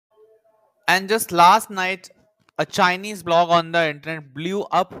And just last night, a Chinese blog on the internet blew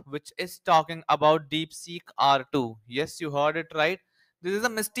up, which is talking about DeepSeek R2. Yes, you heard it right. This is a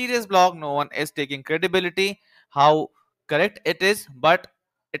mysterious blog. No one is taking credibility how correct it is, but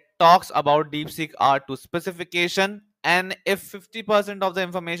it talks about DeepSeek R2 specification. And if 50% of the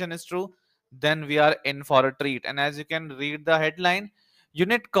information is true, then we are in for a treat. And as you can read the headline,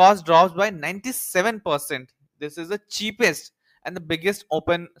 unit cost drops by 97%. This is the cheapest and the biggest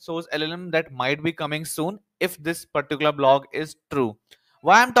open source LLM that might be coming soon if this particular blog is true.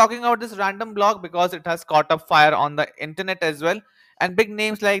 Why I'm talking about this random blog? Because it has caught up fire on the internet as well, and big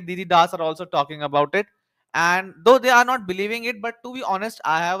names like Didi Das are also talking about it. And though they are not believing it, but to be honest,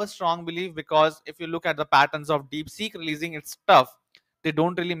 I have a strong belief because if you look at the patterns of DeepSeek releasing its stuff, they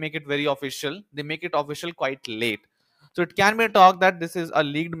don't really make it very official. They make it official quite late. So it can be a talk that this is a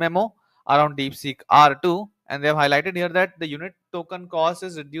leaked memo around DeepSeek R2, and they have highlighted here that the unit token cost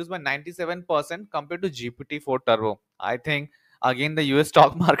is reduced by 97% compared to GPT-4 Turbo. I think again the US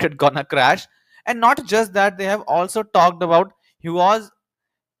stock market gonna crash. And not just that, they have also talked about Huawei's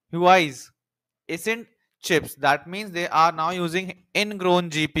isn't chips. That means they are now using ingrown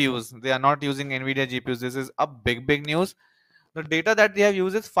GPUs. They are not using NVIDIA GPUs. This is a big news. The data that they have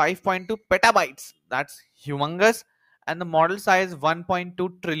used is 5.2 petabytes. That's humongous. And the model size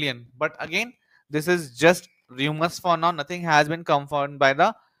 1.2 trillion. But again, this is just rumors for now. Nothing has been confirmed by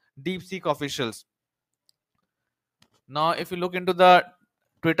the DeepSeek officials. Now, if you look into the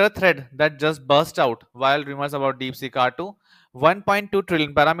Twitter thread that just burst out while rumors about DeepSeek R2, 1.2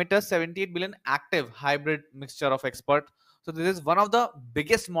 trillion parameters, 78 billion active hybrid mixture of expert. So this is one of the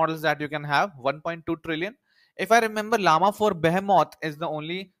biggest models that you can have, 1.2 trillion. If I remember, Llama 4 Behemoth is the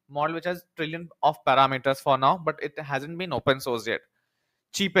only model which has trillion of parameters for now, but it hasn't been open sourced yet.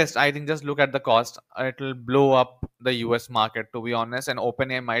 Cheapest, I think, just look at the cost. It will blow up the US market, to be honest, and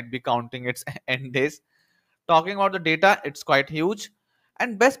OpenAI might be counting its end days. Talking about the data, it's quite huge.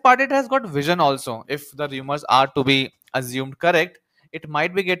 And best part, it has got vision also. If the rumors are to be assumed correct, it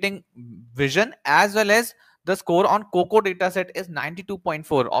might be getting vision as well as the score on Coco dataset is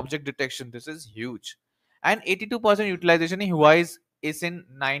 92.4 object detection. This is huge. And 82% utilization in Huawei's is in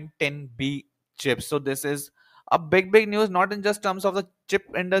 910B chips. So this is a big news, not in just terms of the chip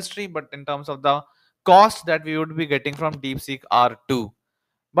industry, but in terms of the cost that we would be getting from DeepSeek R2.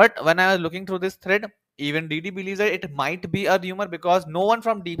 But when I was looking through this thread, even DD believes that it might be a rumor because no one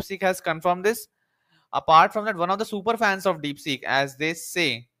from DeepSeek has confirmed this. Apart from that, one of the super fans of DeepSeek, as they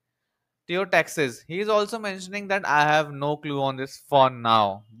say, Theo Texas, he is also mentioning that I have no clue on this for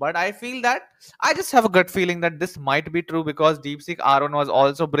now. But I feel that I just have a gut feeling that this might be true because DeepSeek R1 was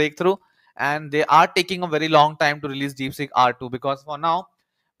also breakthrough, and they are taking a very long time to release DeepSeek R2 because for now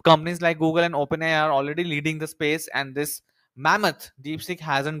companies like Google and OpenAI are already leading the space, and this mammoth DeepSeek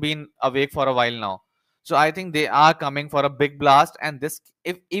hasn't been awake for a while now. So I think they are coming for a big blast, and this,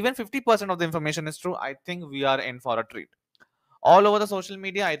 if even 50% of the information is true, I think we are in for a treat. All over the social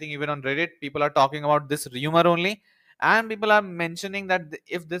media, I think even on Reddit, people are talking about this rumor only, and people are mentioning that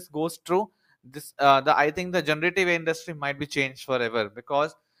if this goes true, this the I think the generative AI industry might be changed forever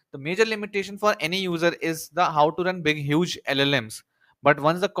because the major limitation for any user is the how to run big huge LLMs. But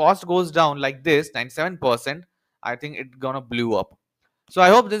once the cost goes down like this 97%, I think it's gonna blow up. So I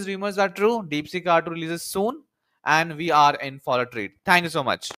hope these rumors are true. DeepSeek R2 releases soon, and we are in for a treat. Thank you so much.